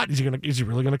spot. Is he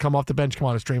really going to come off the bench? Come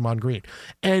on, it's Draymond Green.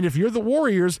 And if you're the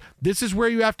Warriors, this is where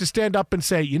you have to stand up and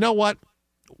say, you know what?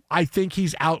 I think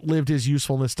he's outlived his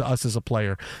usefulness to us as a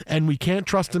player, and we can't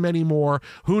trust him anymore.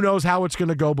 Who knows how it's going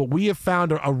to go, but we have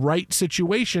found a right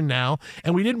situation now,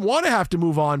 and we didn't want to have to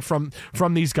move on from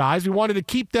these guys. We wanted to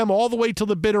keep them all the way till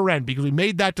the bitter end because we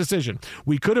made that decision.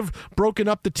 We could have broken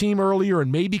up the team earlier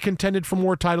and maybe contended for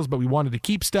more titles, but we wanted to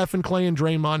keep Steph and Clay and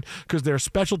Draymond because they're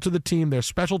special to the team, they're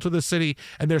special to the city,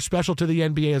 and they're special to the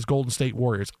NBA as Golden State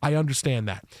Warriors. I understand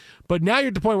that. But now you're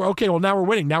at the point where, okay, well, now we're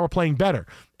winning. Now we're playing better.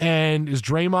 And is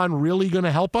Draymond really going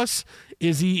to help us?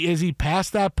 Is he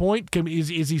past that point?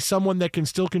 Is he someone that can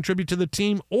still contribute to the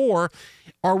team? Or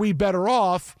are we better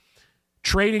off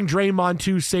trading Draymond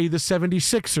to, say, the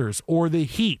 76ers or the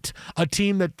Heat, a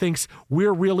team that thinks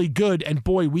we're really good, and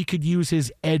boy, we could use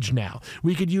his edge now.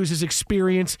 We could use his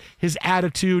experience, his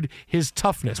attitude, his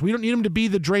toughness. We don't need him to be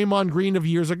the Draymond Green of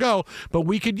years ago, but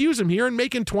we could use him here, and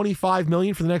making $25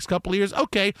 million for the next couple of years,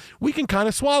 okay, we can kind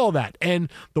of swallow that. And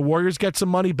the Warriors get some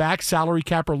money back, salary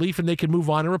cap relief, and they can move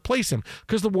on and replace him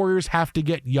because the Warriors have to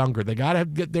get younger. They got to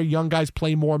get their young guys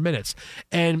play more minutes.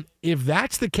 And if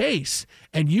that's the case,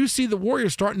 and you see the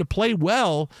Warriors starting to play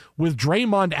well with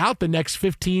Draymond out the next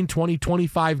 15, 20,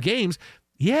 25 games,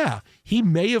 yeah, he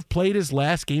may have played his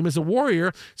last game as a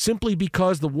Warrior simply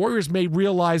because the Warriors may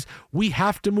realize we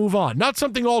have to move on. Not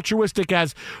something altruistic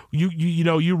as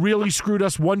you really screwed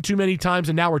us one too many times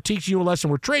and now we're teaching you a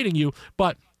lesson, we're trading you,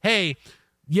 but hey,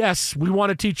 yes, we want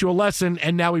to teach you a lesson,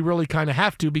 and now we really kind of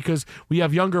have to because we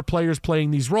have younger players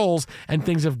playing these roles, and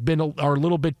things are a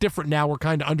little bit different now. We're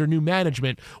kind of under new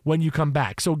management when you come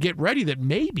back. So get ready that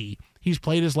maybe he's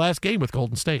played his last game with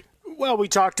Golden State. Well, we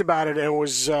talked about it, and it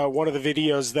was one of the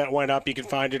videos that went up. You can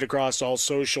find it across all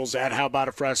socials at How About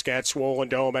a Fresca, at Swollen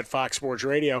Dome, at Fox Sports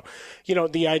Radio. You know,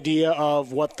 the idea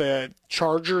of what the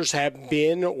Chargers have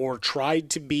been or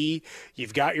tried to be.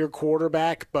 You've got your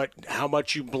quarterback, but how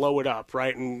much you blow it up,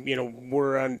 right? And,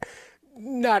 we're on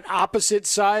not opposite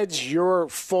sides. You're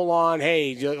full on,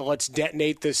 hey, let's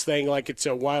detonate this thing like it's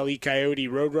a Wile E. Coyote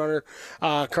Roadrunner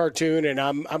cartoon, and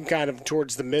I'm kind of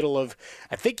towards the middle of,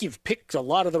 I think you've picked a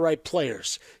lot of the right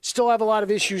players. Still have a lot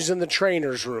of issues in the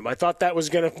trainer's room. I thought that was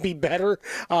going to be better,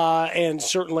 and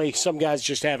certainly some guys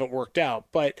just haven't worked out.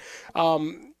 But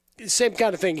same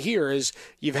kind of thing here is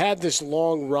you've had this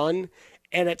long run,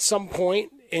 and at some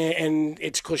point, and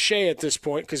it's cliche at this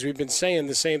point because we've been saying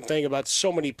the same thing about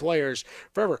so many players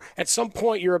forever. At some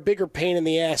point, you're a bigger pain in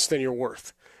the ass than you're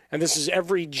worth. And this is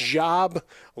every job,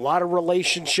 a lot of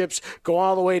relationships, go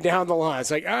all the way down the line.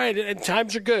 It's like, all right,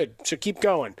 times are good, so keep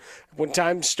going. When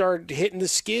times start hitting the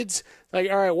skids, like,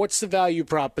 all right, what's the value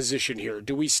proposition here?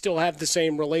 Do we still have the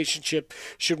same relationship?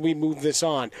 Should we move this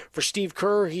on? For Steve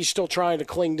Kerr, he's still trying to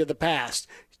cling to the past.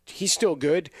 He's still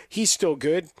good.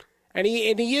 And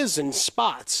he is in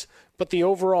spots, but the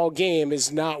overall game is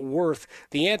not worth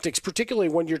the antics, particularly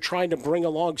when you're trying to bring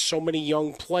along so many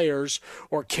young players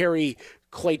or carry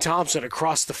Klay Thompson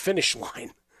across the finish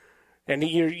line. And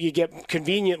you get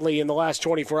conveniently in the last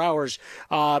 24 hours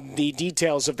the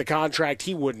details of the contract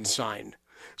he wouldn't sign.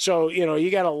 So,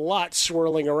 you got a lot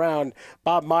swirling around.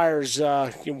 Bob Myers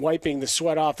wiping the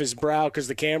sweat off his brow because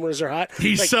the cameras are hot.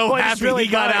 He's so happy really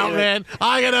he got out, man.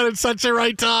 I got out at such the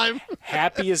right time.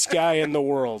 Happiest guy in the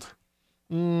world.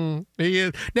 He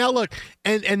is. Now, look,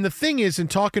 and the thing is, in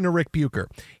talking to Rick Bucher,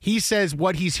 he says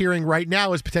what he's hearing right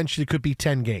now is potentially could be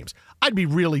 10 games. I'd be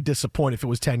really disappointed if it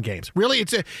was 10 games. Really,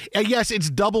 yes, it's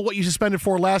double what you suspended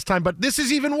for last time, but this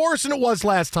is even worse than it was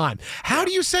last time. How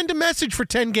do you send a message for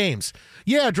 10 games?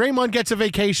 Yeah, Draymond gets a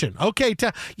vacation. Okay,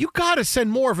 you got to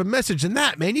send more of a message than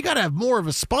that, man. You got to have more of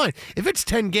a spine. If it's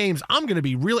 10 games, I'm going to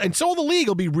be really, and so the league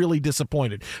will be really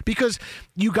disappointed because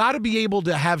you got to be able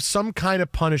to have some kind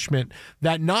of punishment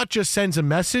that not just sends a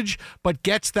message, but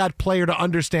gets that player to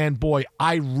understand, boy,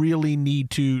 I really need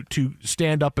to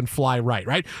stand up and fly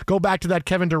right? Go back to that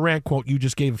Kevin Durant quote you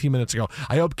just gave a few minutes ago.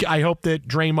 I hope that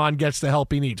Draymond gets the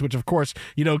help he needs, which of course,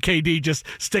 KD just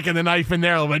sticking the knife in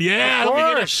there. But yeah, of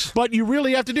course. But you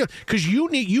really have to do it because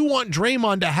you want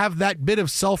Draymond to have that bit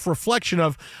of self-reflection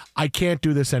of, I can't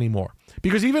do this anymore.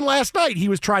 Because even last night, he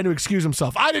was trying to excuse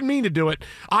himself. I didn't mean to do it.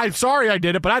 I'm sorry I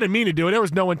did it, but I didn't mean to do it. There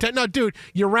was no intent. No, dude,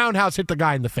 your roundhouse hit the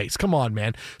guy in the face. Come on,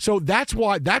 man. So that's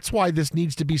why this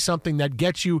needs to be something that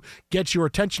gets your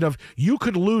attention of, you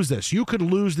could lose this. You could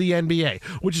lose the NBA,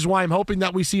 which is why I'm hoping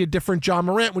that we see a different John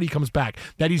Morant when he comes back,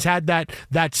 that he's had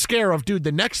that scare of, dude,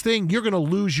 the next thing, you're going to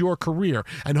lose your career.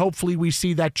 And hopefully we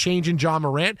see that change in John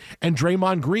Morant, and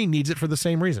Draymond Green needs it for the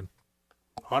same reason.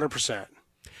 100%.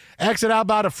 Exit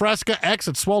Outbound of Fresca,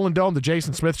 exit Swollen Dome, the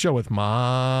Jason Smith Show with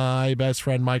my best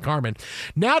friend, Mike Harmon.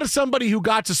 Now to somebody who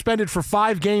got suspended for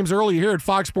 5 games earlier here at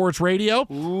Fox Sports Radio.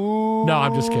 Ooh. No,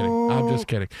 I'm just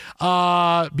kidding.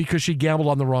 Because she gambled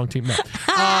on the wrong team. No.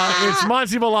 It's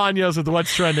Muncie Bolaños with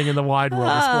What's Trending in the Wide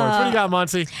World of Sports. What do you got,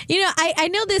 Muncie? You know, I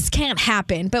know this can't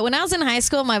happen, but when I was in high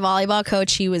school, my volleyball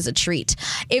coach, he was a treat.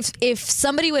 If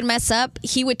somebody would mess up,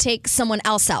 he would take someone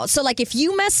else out. So, like, if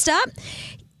you messed up,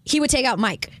 he would take out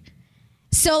Mike.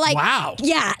 So, like, wow.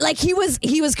 Yeah, like he was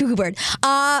cuckoo bird.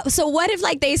 So what if,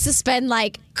 like, they suspend,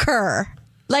 like, Kerr?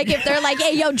 Like, if they're like,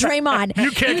 hey, yo, Draymond.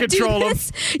 You can't control him.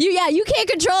 You can't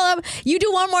control him. You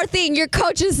do one more thing, your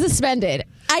coach is suspended.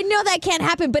 I know that can't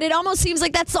happen, but it almost seems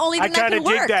like that's the only thing that can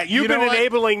work. I kind of dig that. You've been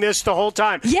enabling this the whole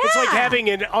time. Yeah. It's like having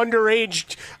an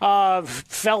underage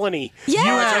felony.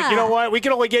 Yeah. It's like, you know what? We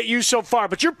can only get you so far,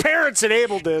 but your parents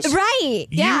enabled this. Right.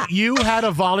 Yeah. You had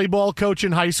a volleyball coach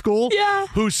in high school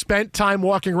who spent time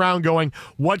walking around going,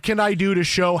 what can I do to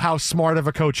show how smart of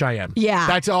a coach I am? Yeah.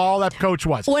 That's all that coach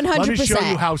was. 100%. Let me show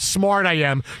you how smart I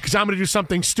am because I'm going to do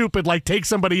something stupid like take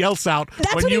somebody else out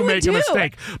when you make a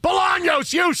mistake.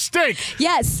 Bolaños, you stink.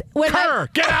 Yes. Kerr,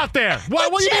 get out there.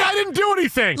 What do you mean I didn't do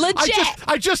anything? Legit.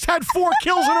 I just had 4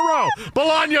 kills in a row.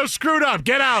 Bolaños screwed up.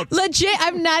 Get out. Legit.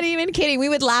 I'm not even kidding. We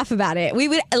would laugh about it.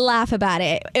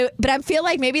 But I feel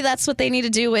like maybe that's what they need to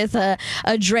do with a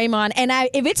Draymond. And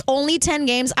if it's only 10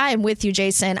 games, I am with you,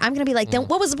 Jason. I'm going to be like, then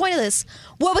what was the point of this?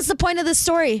 What was the point of this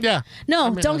story? Yeah.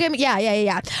 No, don't get me.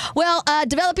 Yeah. Well,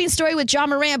 developing story with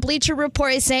John Morant. Bleacher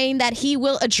Report is saying that he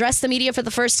will address the media for the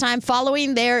first time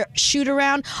following their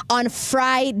shoot-around on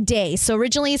Friday. So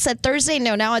originally it said Thursday.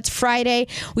 No, now it's Friday.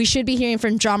 We should be hearing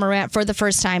from John Morant for the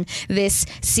first time this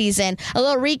season. A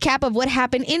little recap of what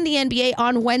happened in the NBA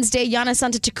on Wednesday. Giannis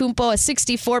Antetokounmpo, a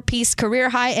 64-piece career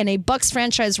high and a Bucks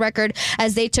franchise record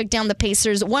as they took down the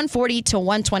Pacers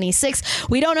 140-126.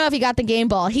 We don't know if he got the game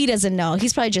ball. He doesn't know.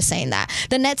 He's probably just saying that.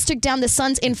 The Nets took down the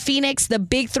Suns in Phoenix. The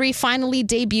Big Three finally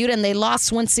debuted and they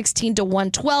lost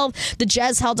 116-112. The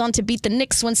Jazz held on to beat the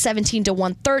Knicks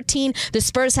 117-113. The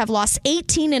Spurs have lost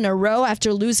 18 in a row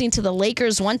after losing to the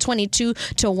Lakers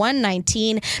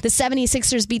 122-119. The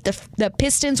 76ers beat the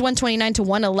Pistons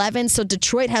 129-111. So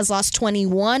Detroit has lost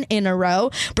 21 in a row.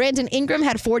 Brandon Ingram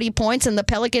had 40 points and the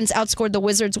Pelicans outscored the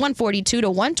Wizards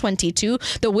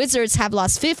 142-122. The Wizards have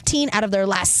lost 15 out of their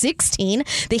last 16.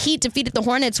 The Heat defeated the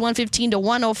Hornets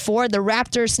 115-104. The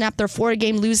Raptors snapped their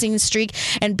 4-game losing streak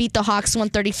and beat the Hawks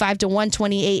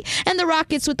 135-128. And the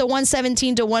Rockets with the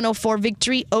 117-104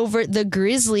 victory over the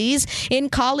Grizzlies. In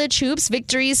college hoops,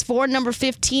 victories for number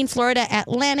 15 Florida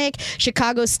Atlantic,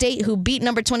 Chicago State, who beat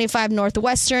number 25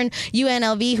 Northwestern,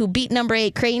 UNLV, who beat number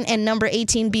 8 Creighton, and number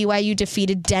 18 BYU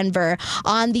defeated Denver.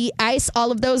 On the ice,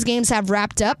 all of those games have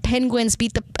wrapped up. Penguins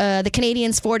beat the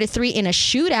Canadians 4-3 in a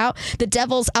shootout. The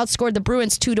Devils outscored the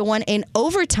Bruins 2-1 in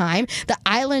overtime. The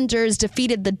Islanders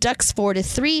defeated the Ducks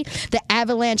 4-3. The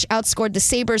Avalanche outscored the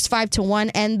Sabres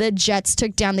 5-1, and the Jets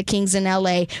took down the Kings in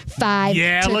LA 5-2.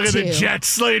 Yeah, look at the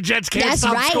Jets. The Jets can't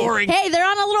stop scoring. Hey, they're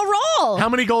on a little roll. How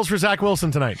many goals for Zach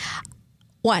Wilson tonight?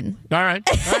 1. All right.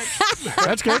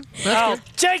 That's good.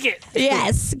 Take it.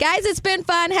 Yes. Guys, it's been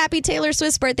fun. Happy Taylor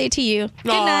Swift's birthday to you.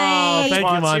 Good night. Thank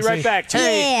you, Monty. Right back to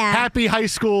Hey, Yeah. happy high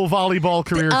school volleyball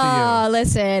career to you. Oh,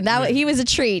 listen. He was a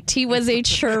treat. He was a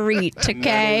treat,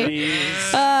 okay?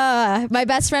 My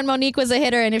best friend Monique was a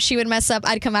hitter, and if she would mess up,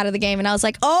 I'd come out of the game, and I was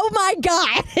like, oh, my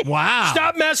God. Wow.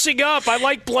 Stop messing up. I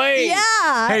like playing.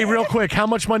 Yeah. Hey, real quick, how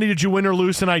much money did you win or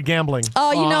lose tonight gambling?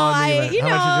 Oh, I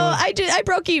I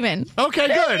broke even. Okay,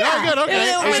 good. Yeah. Oh, good.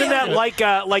 Okay. Isn't that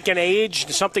like an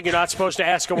age, something you're not supposed to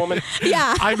ask a woman?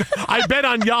 Yeah. I bet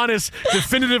on Giannis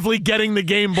definitively getting the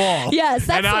game ball. Yes,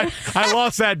 and I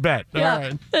lost that bet. Yeah, All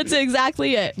right. that's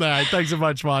exactly it. All right, thanks so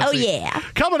much, Monty. Oh, yeah.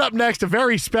 Coming up next, a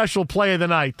very special play of the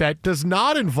night that does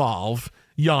not involve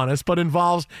Giannis, but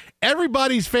involves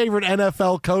everybody's favorite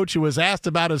NFL coach who was asked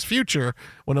about his future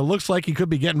when it looks like he could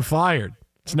be getting fired.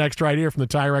 It's next right here from the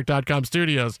TireRack.com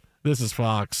studios. This is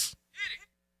Fox.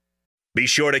 Be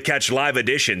sure to catch live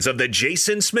editions of The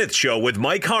Jason Smith Show with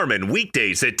Mike Harmon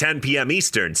weekdays at 10 p.m.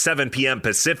 Eastern, 7 p.m.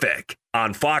 Pacific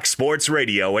on Fox Sports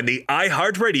Radio and the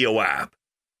iHeartRadio app.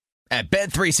 At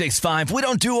Bet365, we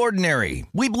don't do ordinary.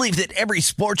 We believe that every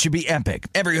sport should be epic.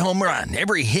 Every home run,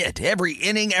 every hit, every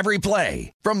inning, every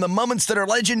play. From the moments that are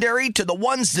legendary to the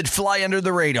ones that fly under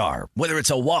the radar. Whether it's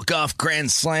a walk-off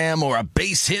grand slam or a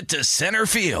base hit to center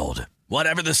field.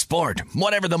 Whatever the sport,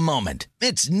 whatever the moment,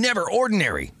 it's never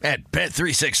ordinary at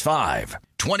Bet365.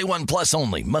 21 plus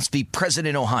only. Must be present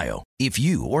in Ohio. If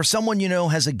you or someone you know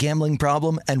has a gambling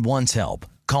problem and wants help,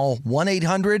 call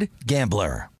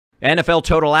 1-800-GAMBLER. NFL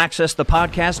Total Access, the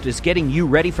podcast, is getting you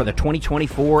ready for the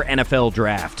 2024 NFL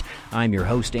Draft. I'm your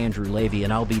host, Andrew Levy,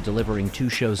 and I'll be delivering 2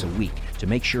 shows a week to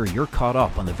make sure you're caught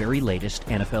up on the very latest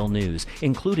NFL news,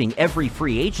 including every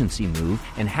free agency move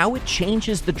and how it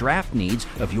changes the draft needs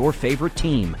of your favorite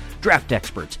team. Draft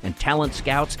experts and talent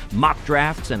scouts, mock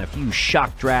drafts, and a few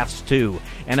shock drafts, too.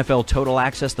 NFL Total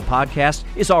Access, the podcast,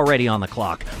 is already on the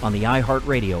clock on the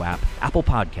iHeartRadio app, Apple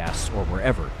Podcasts, or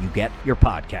wherever you get your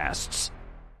podcasts.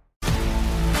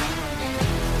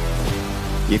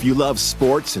 If you love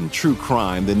sports and true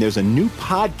crime, then there's a new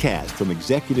podcast from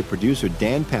executive producer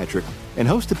Dan Patrick and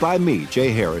hosted by me,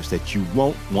 Jay Harris, that you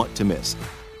won't want to miss.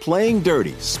 Playing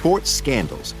Dirty: Sports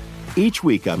Scandals. Each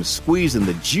week, I'm squeezing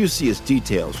the juiciest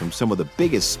details from some of the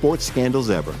biggest sports scandals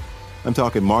ever. I'm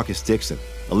talking Marcus Dixon,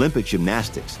 Olympic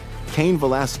gymnastics, Cain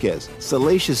Velasquez,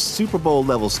 salacious Super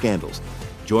Bowl-level scandals.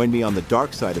 Join me on the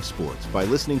dark side of sports by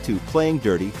listening to Playing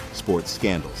Dirty: Sports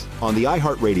Scandals on the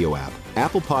iHeartRadio app,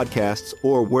 Apple Podcasts,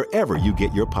 or wherever you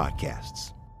get your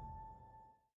podcasts.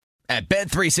 At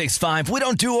Bet365, we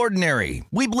don't do ordinary.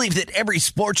 We believe that every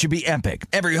sport should be epic.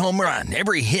 Every home run,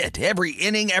 every hit, every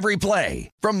inning, every play.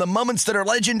 From the moments that are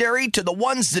legendary to the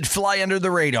ones that fly under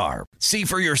the radar. See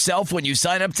for yourself when you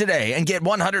sign up today and get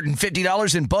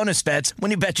 $150 in bonus bets when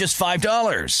you bet just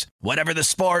 $5. Whatever the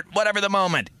sport, whatever the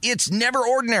moment, it's never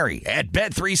ordinary at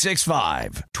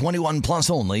Bet365. 21 plus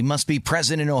only. Must be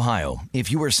present in Ohio.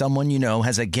 If you or someone you know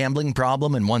has a gambling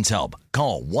problem and wants help,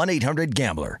 call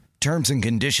 1-800-GAMBLER. Terms and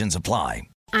conditions apply.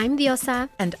 I'm Diosa.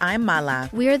 And I'm Mala.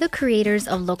 We are the creators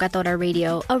of Locatora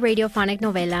Radio, a radiophonic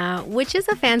novela, which is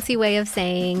a fancy way of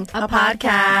saying a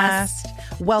podcast.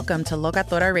 Welcome to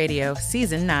Locatora Radio,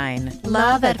 Season 9.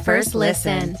 Love at first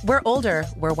listen. We're older,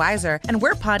 we're wiser, and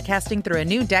we're podcasting through a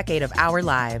new decade of our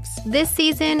lives. This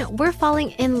season, we're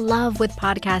falling in love with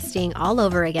podcasting all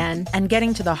over again. And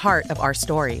getting to the heart of our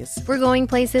stories. We're going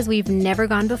places we've never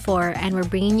gone before, and we're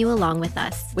bringing you along with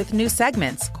us. With new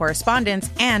segments, correspondence,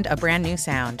 and a brand new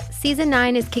sound. Season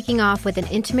 9 is kicking off with an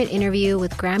intimate interview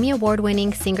with Grammy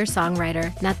Award-winning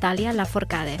singer-songwriter Natalia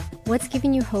Lafourcade. What's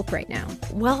giving you hope right now?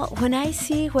 Well, when I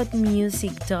see what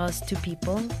music does to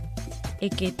people,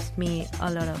 it gives me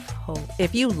a lot of hope.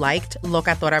 If you liked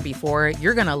Locatora before,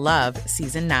 you're going to love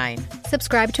Season 9.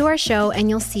 Subscribe to our show and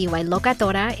you'll see why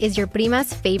Locatora is your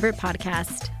prima's favorite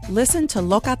podcast. Listen to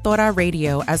Locatora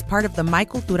Radio as part of the My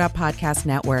Cultura Podcast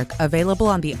Network, available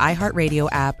on the iHeartRadio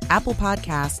app, Apple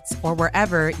Podcasts, or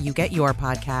wherever you get your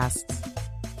podcasts.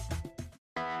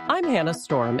 I'm Hannah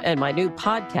Storm, and my new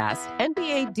podcast,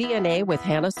 NBA DNA with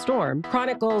Hannah Storm,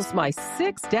 chronicles my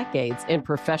 6 decades in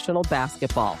professional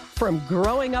basketball. From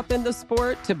growing up in the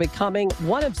sport to becoming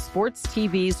one of sports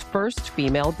TV's first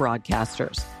female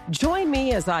broadcasters. Join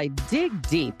me as I dig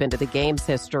deep into the game's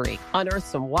history, unearth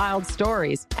some wild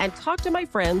stories, and talk to my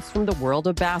friends from the world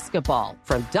of basketball,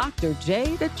 from Dr.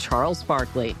 J to Charles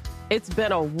Barkley. It's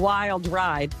been a wild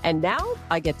ride, and now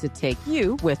I get to take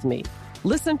you with me.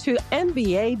 Listen to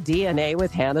NBA DNA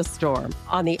with Hannah Storm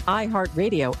on the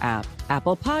iHeartRadio app,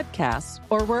 Apple Podcasts,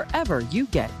 or wherever you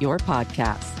get your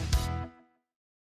podcasts.